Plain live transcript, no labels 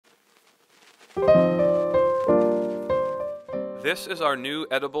This is our new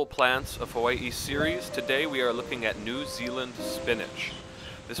edible plants of Hawaii series. Today we are looking at New Zealand spinach.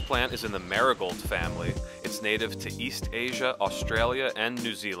 This plant is in the marigold family. It's native to East Asia, Australia, and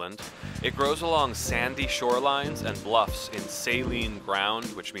New Zealand. It grows along sandy shorelines and bluffs in saline ground,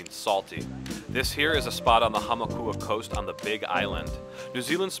 which means salty. This here is a spot on the Hamakua coast on the Big Island. New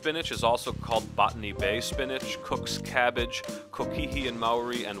Zealand spinach is also called Botany Bay spinach, Cook's cabbage, kokihi in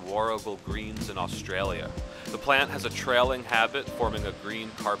Maori, and warrigal greens in Australia. The plant has a trailing habit, forming a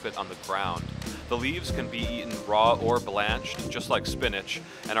green carpet on the ground. The leaves can be eaten raw or blanched, just like spinach,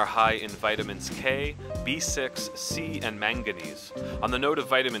 and are high in vitamins K, B6, C, and manganese. On the note of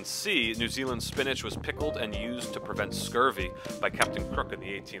vitamin C, New Zealand spinach was pickled and used to prevent scurvy by Captain Crook in the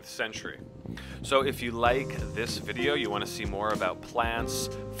 18th century. So if you like this video, you want to see more about plants,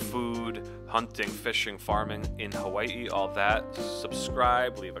 food, hunting, fishing, farming in Hawaii, all that,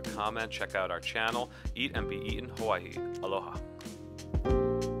 subscribe, leave a comment, check out our channel. Eat and be eaten Hawaii. Aloha.